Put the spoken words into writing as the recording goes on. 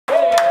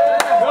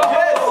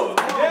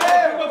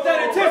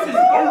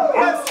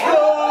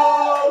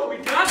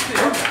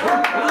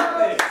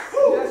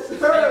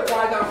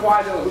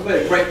guys, we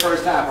played a great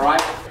first half, all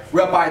right?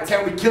 We're up by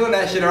 10, we killing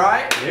that shit, all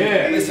right?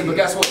 Yeah. Listen, but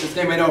guess what? This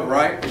game ain't over,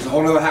 right? There's a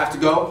whole nother half to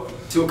go.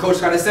 See what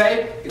coach gotta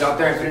say? Get out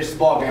there and finish this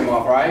ball game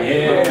off, all right?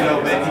 Yeah.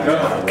 Go, baby,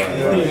 go.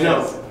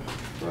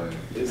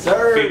 Yes,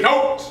 sir. Hey,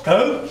 coach.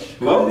 Coach.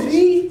 Coach.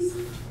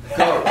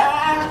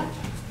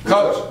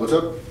 Coach. What's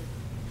up?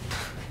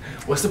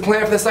 What's the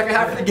plan for the second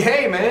half of the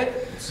game, man?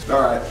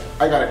 Alright,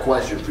 I got a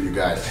question for you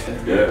guys.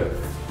 Yeah.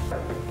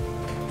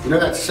 You know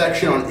that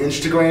section on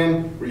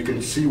Instagram where you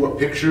can see what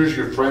pictures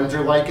your friends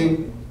are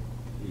liking?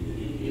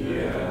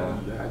 Yeah.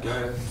 I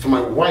guess. So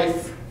my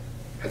wife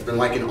has been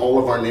liking all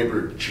of our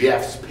neighbor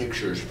Jeff's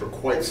pictures for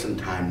quite some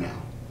time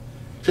now.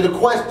 So the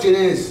question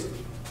is,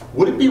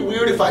 would it be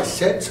weird if I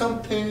said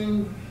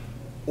something?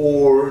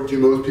 Or do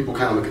most people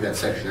kind of look at that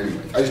section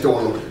anyway? I just don't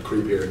want to look at the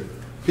creep here.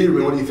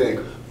 Peterman, what do you think?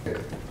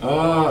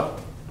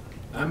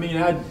 I mean,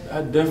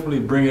 I'd definitely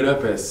bring it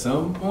up at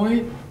some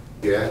point.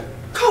 Yeah?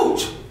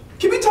 Coach,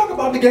 can we talk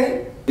about the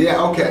game?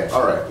 Yeah, okay,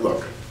 alright,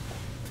 look.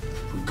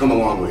 We've come a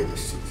long way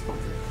this season.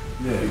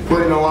 Yeah. We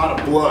put in a lot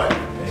of blood,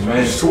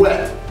 Amen.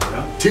 sweat,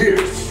 Yeah.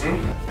 tears.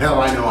 Hell,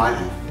 I know I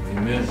have.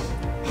 Amen.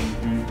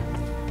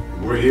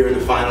 We're here in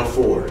the Final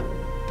Four,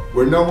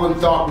 where no one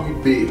thought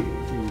we'd be.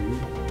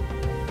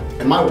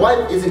 And my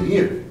wife isn't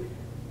here.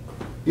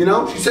 You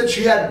know, she said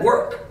she had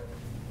work.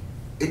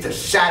 It's a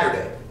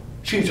Saturday.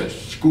 She's a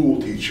school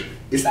teacher.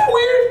 Is that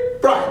weird?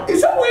 Brian,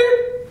 is that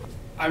weird?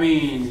 I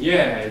mean,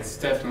 yeah, it's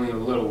definitely a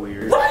little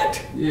weird. Right?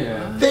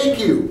 Yeah. Thank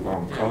you.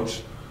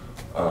 Coach,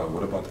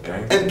 what about the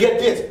game? And get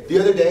this, the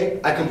other day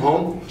I come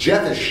home,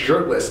 Jeff is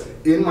shirtless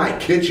in my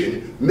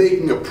kitchen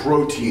making a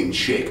protein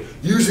shake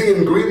using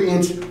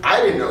ingredients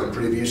I didn't know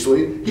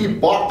previously. He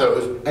bought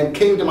those and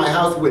came to my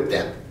house with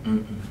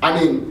them. I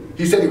mean,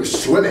 he said he was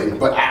swimming,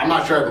 but I'm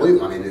not sure I believe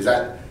him. I mean,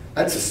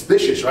 that's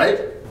suspicious,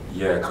 right?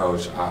 Yeah,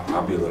 Coach,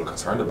 I'll be a little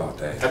concerned about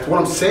that. That's what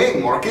I'm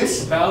saying,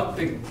 Marcus. About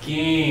the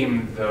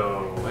game,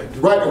 though.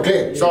 Right,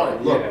 okay, sorry,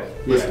 look, Yeah,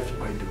 listen.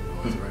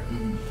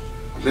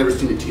 I've never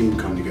seen a team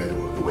come together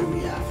the way we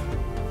have.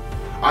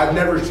 I've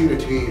never seen a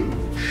team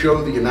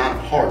show the amount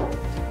of heart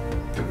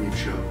that we've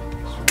shown.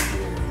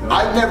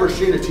 I've never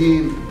seen a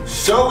team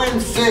so in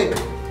sync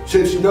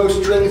since No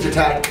Strings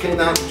Attached came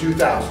out in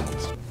 2000.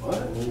 What?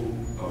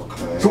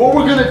 Okay. So what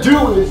we're gonna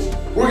do is,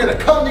 we're gonna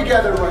come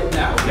together right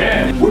now.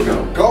 Yeah. We're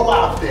gonna go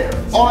out there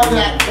on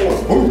that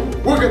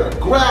court. We're gonna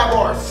grab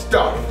our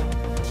stuff.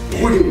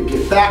 We're gonna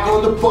get back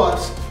on the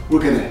bus.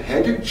 We're gonna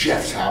head to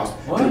Jeff's house,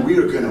 and we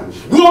are gonna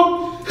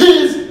whoop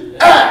his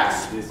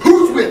ass.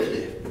 Who's with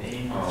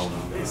me?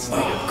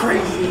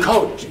 Crazy.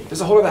 Coach,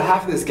 there's a whole other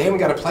half of this game we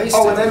gotta play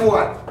still. Oh, and then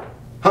what?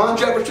 Huh,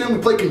 Jefferson?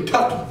 We play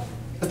Kentucky.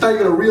 That's not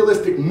even a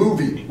realistic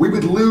movie. We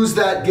would lose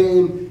that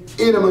game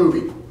in a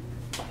movie.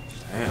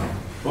 Damn.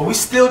 But we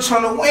still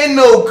trying to win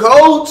though,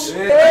 coach.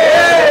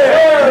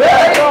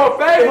 There you go,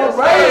 baby.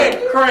 Right.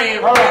 Cream,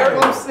 you know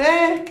what I'm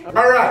saying?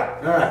 All right.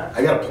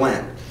 I got a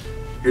plan.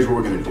 Here's what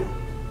we're gonna do.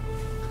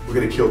 We're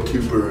gonna kill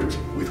two birds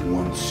with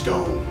one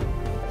stone.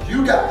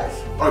 You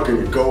guys are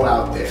gonna go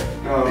out there,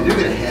 and you're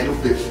gonna handle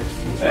business.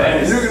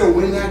 Yes. And you're gonna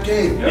win that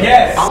game.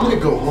 Yes. I'm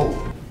gonna go home.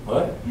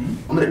 What?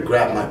 I'm gonna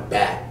grab my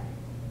bat.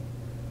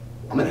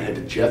 I'm gonna head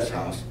to Jeff's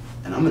house,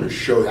 and I'm gonna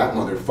show that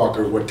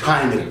motherfucker what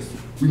time it is.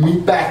 We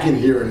meet back in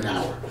here in an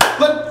hour.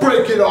 Let's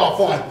break it off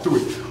on 3.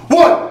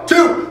 1,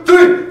 2,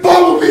 3,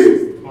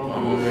 Bumblebees!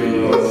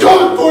 I'm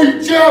coming for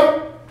you,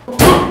 Jeff!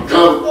 I'm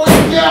coming for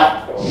you,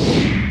 Jeff!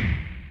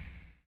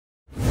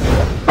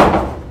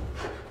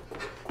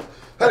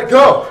 How'd it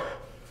go?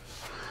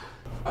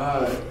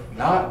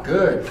 Not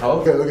good,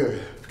 coach. Okay, look at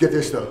it. Get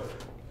this though.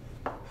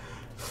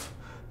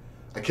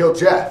 I killed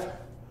Jeff.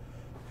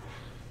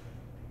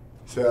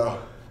 So,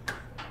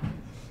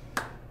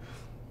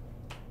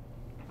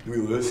 do we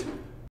lose?